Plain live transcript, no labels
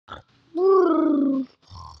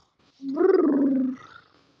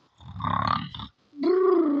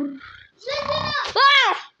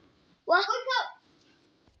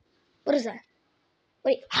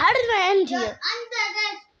Wait, how did I end You're here? under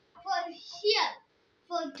rest for here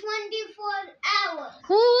for 24 hours.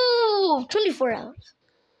 Ooh, 24 hours.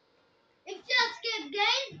 If you escape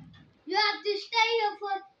game, you have to stay here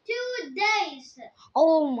for 2 days.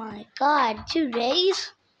 Oh my God, 2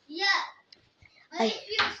 days? Yeah. And if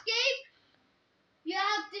you escape, you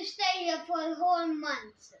have to stay here for a whole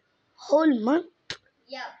month. Whole month?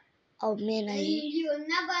 Yeah. Oh man, And you will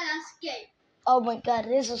never escape. Oh my God,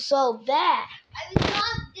 this is so bad. I will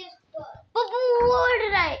not this book. But what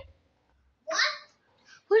did I? What?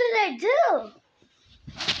 What did I do?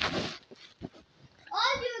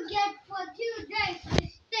 All you get for 2 days to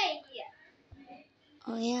stay here.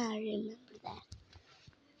 Oh yeah, I remember that.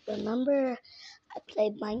 Remember, I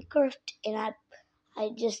played Minecraft and I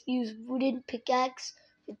just used wooden pickaxe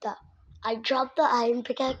with I dropped the iron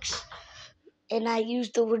pickaxe and I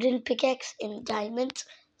used the wooden pickaxe in diamonds,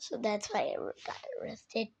 so that's why I got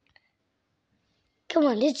arrested. Come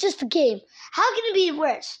on, it's just a game. How can it be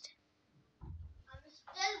worse? I'm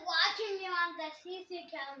still watching you on the CC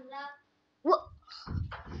camera. What?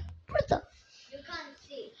 What the? You can't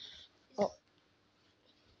see. Oh.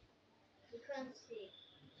 You can't see.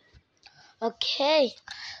 Okay.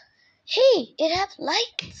 Hey, it has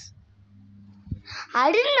lights.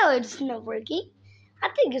 I didn't know it's not working. I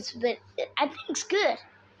think it's good.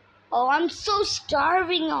 Oh, I'm so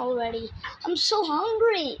starving already. I'm so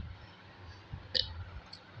hungry.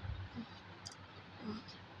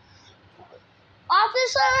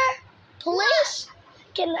 Officer, police,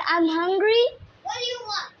 I'm hungry. What do you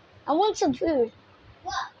want? I want some food.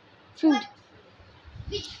 What? Food. What?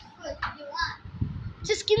 Which food do you want?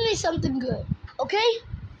 Just give me something good, okay?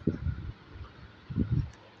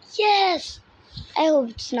 Yes. I hope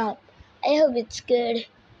it's not. I hope it's good.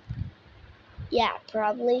 Yeah,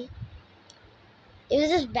 probably. It was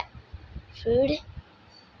just bad food.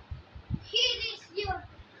 Here is your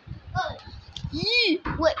food.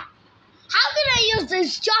 Wait. How can I use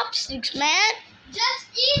these chopsticks, man? Just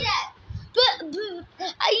eat it. But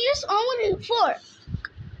I used only 4.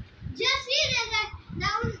 Just eat it.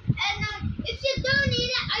 Now, if you don't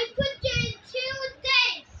eat it, I put you in 2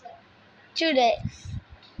 days. 2 days.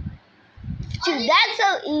 Dude, that's so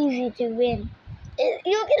easy to win.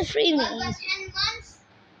 You can free me. What was 10 months?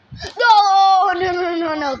 No. Want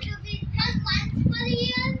to be 10 months for the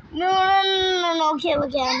year? No. Okay,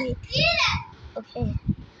 Just I eat it. okay.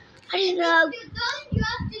 I didn't know. If you don't, you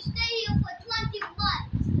have to stay here for 20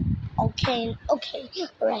 months. Okay,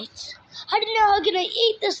 right. I didn't know how can I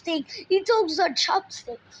eat this thing. You told us our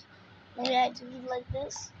chopsticks. Maybe I do it like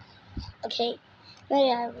this. Okay,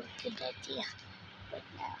 maybe I have a good idea right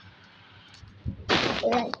now.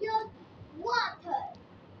 Right. Just water.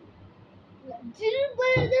 Dude,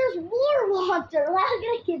 but there's more water. How can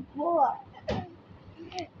I get more?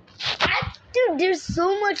 Dude, there's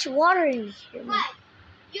so much water in here. Right.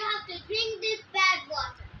 You have to drink this bad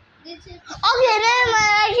water. This is Okay, never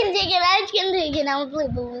mind. I can take it. I'll play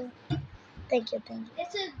balloons. Thank you.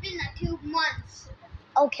 This has been 2 months.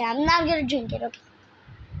 Okay, I'm not gonna drink it. Okay.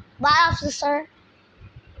 Bye, officer.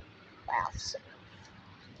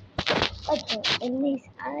 Okay, at least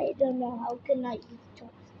I don't know how can I use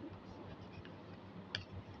chopsticks.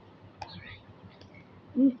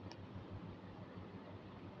 Alright.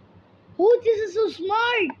 Oh, this is so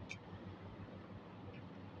smart.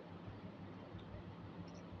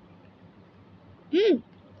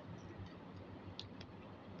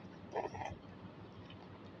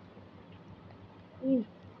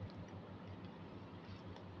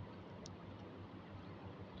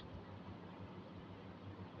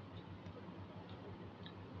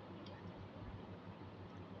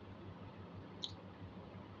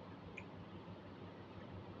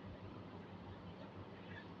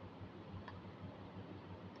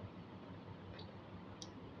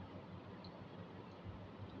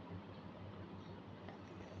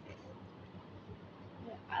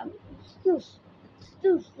 I'm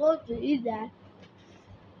still slow to eat that.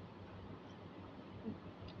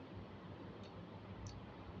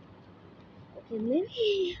 Okay,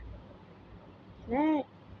 maybe. Right.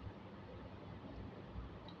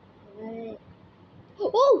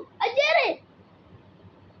 Oh, I did it!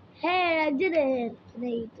 Hey, I did it. Can I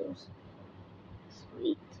eat those?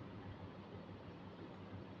 Sweet.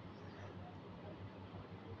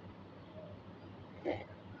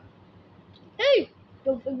 Hey,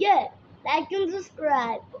 don't forget, like and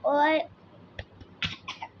subscribe. Alright?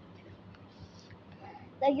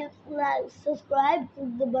 Like and subscribe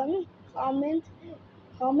to the button. Comment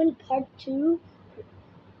part 2.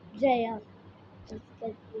 JF. Let's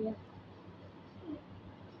get here.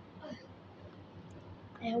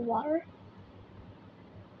 And water.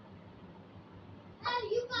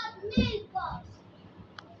 you got mailbox.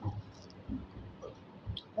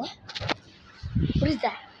 What? What is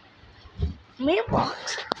that?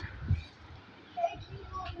 Mailbox.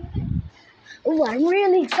 Oh, I'm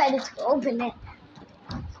really excited to open it.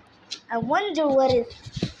 I wonder what it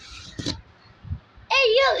is. Hey,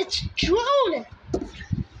 yo, it's drone.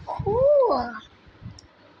 Cool.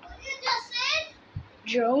 What you just said?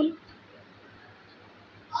 Drone.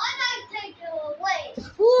 I might take it away.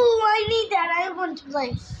 Ooh, I need that. I want to play.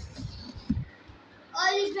 Or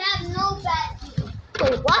you have no battery.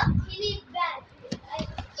 Wait, what? You need battery.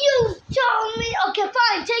 You told me. Okay,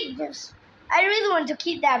 fine. Take this. I really want to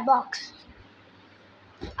keep that box.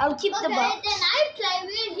 I'll keep the box. Okay, then I play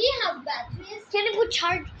where he have batteries. Can you put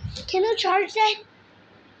charge? Can you charge that?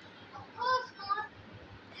 Of course not.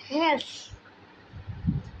 Yes.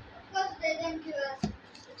 Of course they didn't give us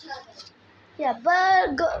each other. Yeah,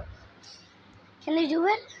 but go. Can you do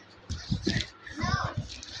it? No.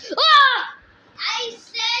 Ah! I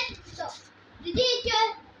said so. Did you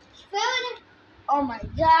just food? Oh my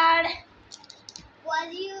God.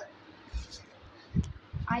 Was you?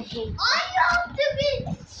 I hate. I have to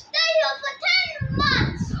stay here for 10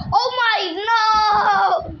 months. Oh my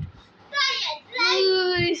no! Stay it. Like,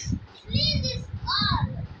 Please. clean this all.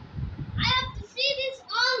 I have to see this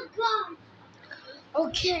all gone.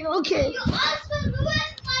 Okay, okay. You also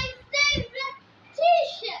ruined my favorite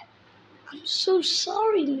t-shirt. I'm so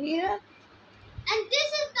sorry, Mia. And this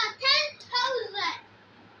is the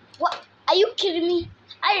 10,000. What? Are you kidding me?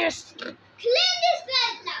 I just. Clean this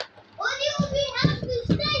right now. Or you will have to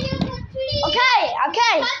stay here for 3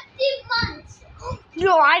 Okay. 30 months.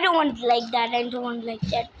 No, I don't want it like that. I don't want it like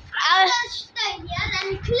that. Just stay here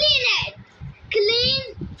and clean it. Clean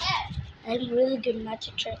it. I'm really good not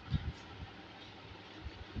to try.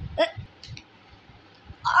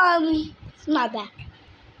 It's not bad.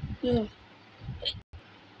 Where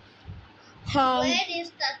is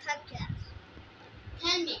the tucker?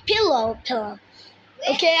 Tell me. Pillow. Where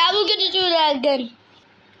Okay, I'm gonna do that again.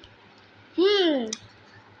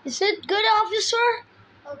 Is it good, officer?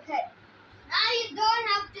 Okay. Now you don't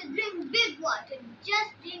have to drink big water.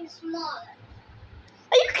 Just drink smaller.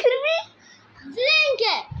 Are you kidding me? Drink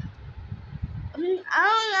it.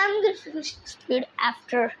 I'm gonna finish this food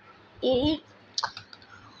after eating.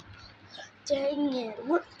 Dang it,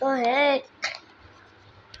 what the heck?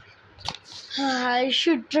 I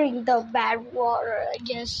should drink the bad water, I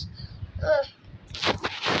guess.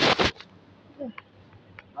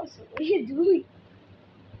 Also, what are you doing?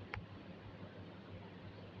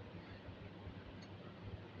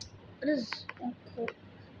 What is cold?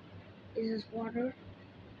 Is this water?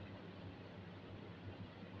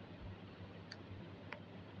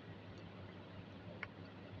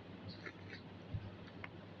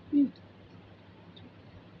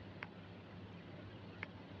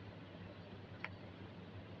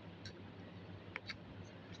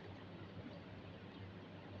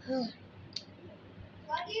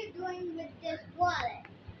 What are you doing with this wallet?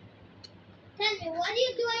 Tell me, what are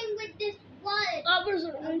you doing with this wallet?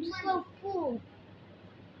 Officer, I'm so full.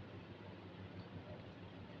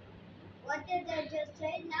 What did I just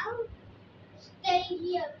say now? Stay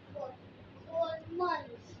here for 4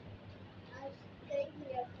 months. I'll stay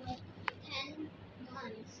here for 10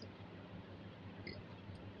 months.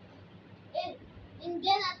 In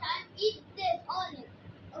dinner time, eat this only.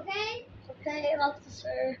 Okay? Okay,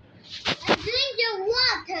 officer. And drink your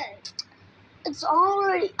water.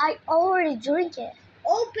 I already drink it.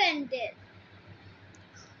 Open it.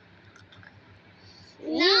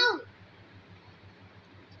 Now.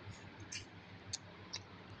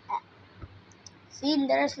 See,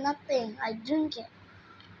 there's nothing. I drink it.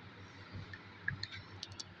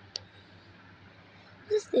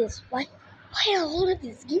 What is this? Why all of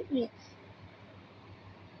this give me?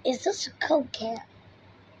 Is this a Coke can?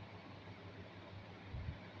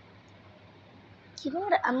 You know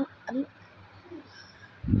what? I'm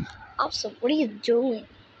Awesome. What are you doing?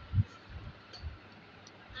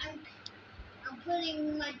 I'm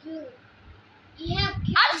putting my juice. You have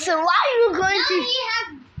Officer, why are you going now to? you have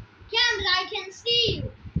camera. I can see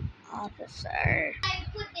you. Officer. I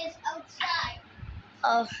put this outside.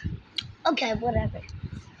 Oh, okay, whatever.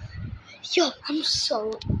 Yo, I'm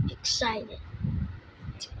so excited.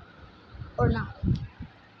 Or not.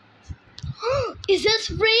 Is this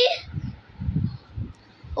free?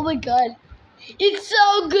 Oh my God. It's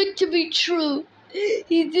so good to be true.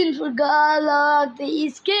 He didn't forget like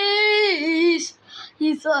these keys.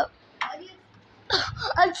 He's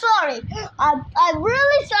I'm sorry. I'm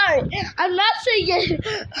really sorry. I'm not saying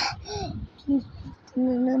it.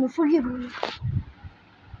 No, forgive me.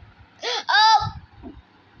 Oh.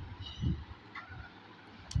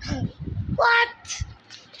 What?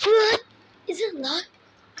 What? Is it locked?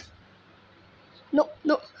 No,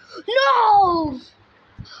 no, no!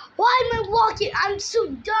 Why am I walking? I'm so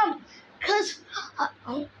dumb. Cause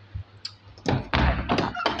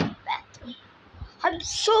I'm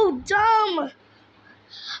so dumb.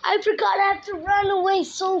 I forgot I have to run away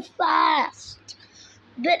so fast.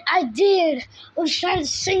 But I did. I was trying to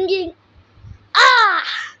singing. Ah!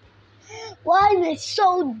 Why am I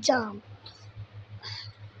so dumb?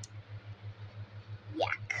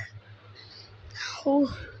 Yuck.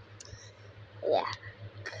 Oh, yeah.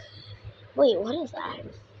 Wait, what is that?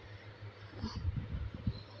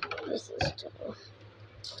 What is this door?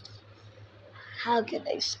 How can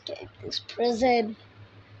I escape this prison?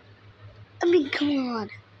 I mean, come on.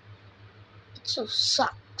 It so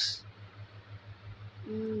sucks.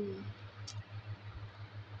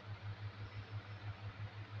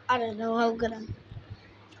 I don't know how I'm gonna...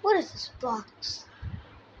 What is this box?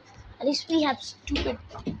 At least we have stupid...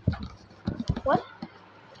 What?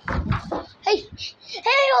 Hey,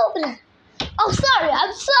 open it. Oh, sorry,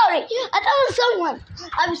 I'm sorry. I thought it was someone.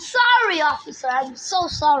 I'm sorry, officer. I'm so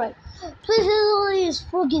sorry. Please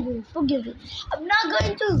forgive me. I'm not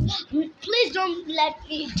going to. Please don't let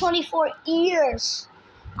me 24 years.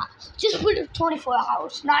 Just put it 24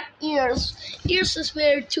 hours, not years. Years is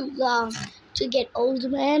very too long to get old,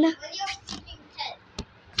 man. When you're freaking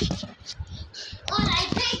 10. Oh, I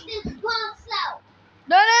take this box out.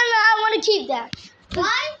 No, I want to keep that.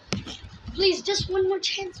 Why? Please, just one more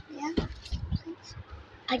chance, man.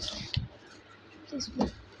 Please. All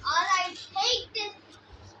I take this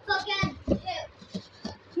fucking tip.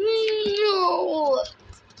 No.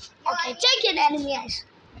 Okay, take it, enemy eyes.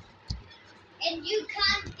 And you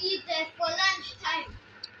can't eat it for lunchtime.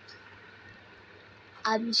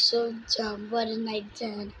 I'm so dumb. What have I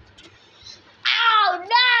done? Ow,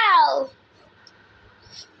 no!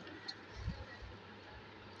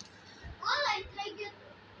 All I take is...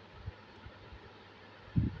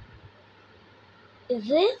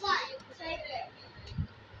 Is it? Fine, take it.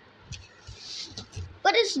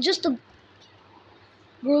 But it's just a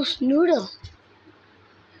gross noodle.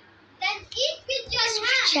 Then eat with your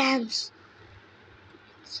hands. Chance.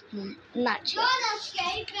 Not chance. Don't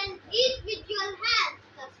escape and eat with your hands.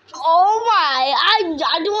 Oh my!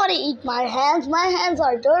 I don't want to eat my hands. My hands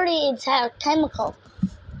are dirty. It's a chemical.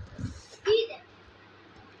 Eat it.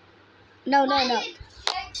 No.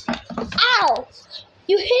 Ow!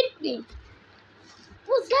 You hit me.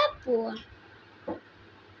 What's that for?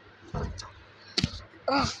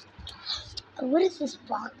 Oh. What is this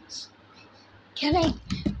box? Can I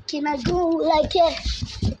go like it?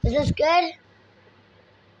 Is this good?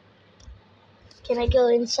 Can I go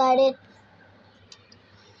inside it?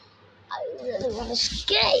 I really want to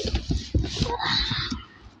escape.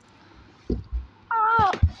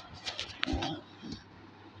 Oh.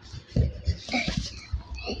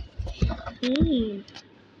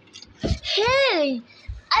 Hey,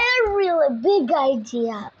 I have a really big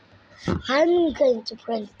idea. I'm going to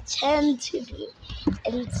pretend to be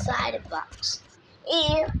inside a box.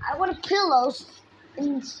 And I want pillows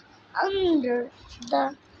under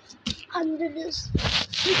this.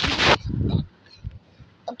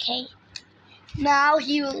 Okay. Now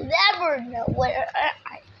he will never know where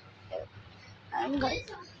I'm going.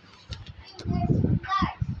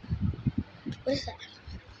 What is that?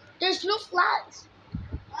 There's no flags.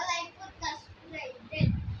 All I put the spray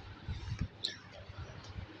in.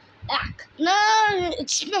 No,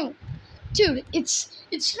 it's no. Dude,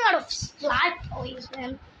 it's not a flag always,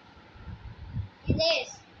 man. It is.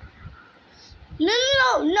 No.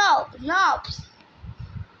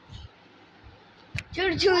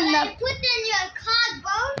 You're doing All I that. put in your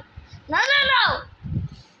cardboard. No.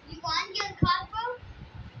 You want your cardboard?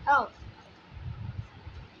 Oh,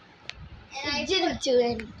 And I I didn't do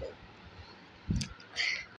anything.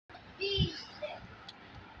 these.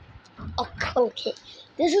 Oh, okay.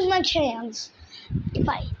 This is my chance.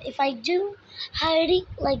 If I do hiding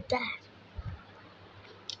like that,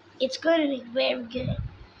 it's gonna be very good.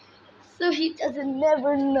 So he doesn't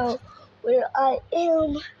never know where I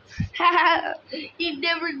am. He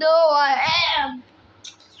never know I am.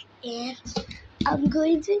 And I'm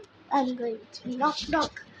going to knock.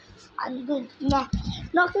 I'm going to knock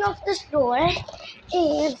this door,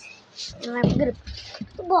 and I'm gonna pick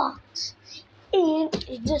the box. And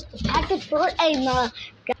it's just a package for Emma.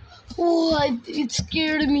 Oh, it's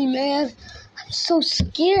scared me, man. I'm so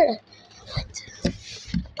scared. What?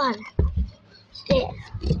 There.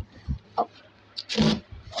 Oh.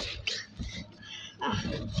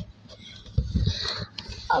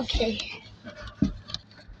 Okay.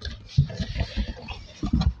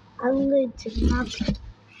 I'm going to knock.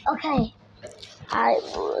 Okay. I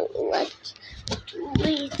would like to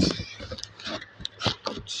read.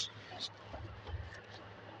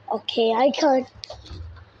 Okay, I can't.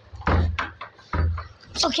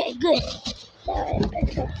 Okay, good.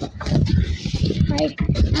 Hide.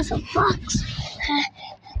 That's a box.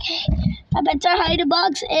 Okay, I better hide the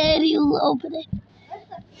box and he'll open it.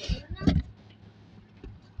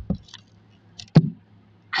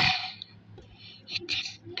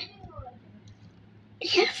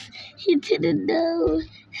 Yes, he didn't know.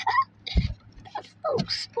 That's so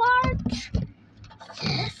smart.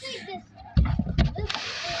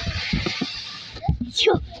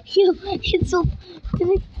 It's so.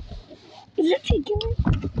 Is it taking it?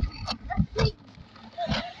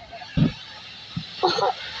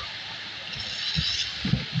 Oh.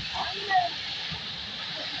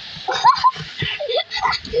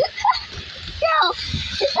 No,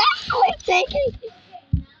 is that quick taking?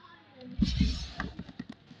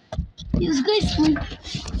 He's going to sleep.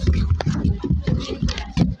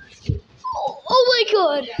 Oh my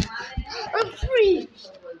god! I'm free!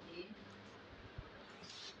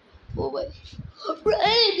 Oh my. I'm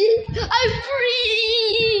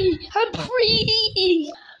free! I'm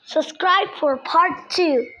free! Subscribe for part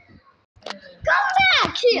 2. Go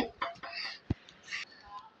back here!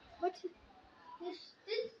 What is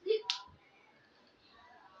this?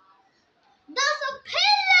 That's a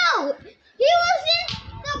pillow! He was in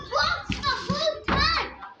the box the whole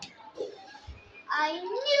time! I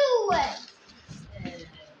knew it!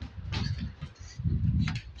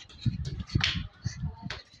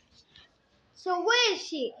 So where is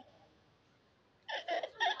she?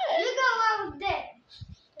 Look over there.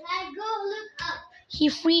 Can I go look up? He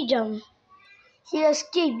freed them. He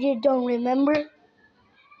escaped, you don't remember?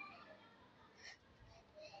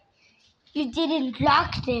 You didn't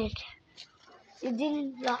lock it. You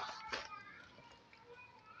didn't lock.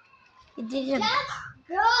 You didn't. Let's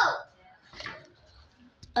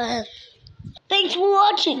go! Thanks for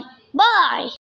watching. Bye.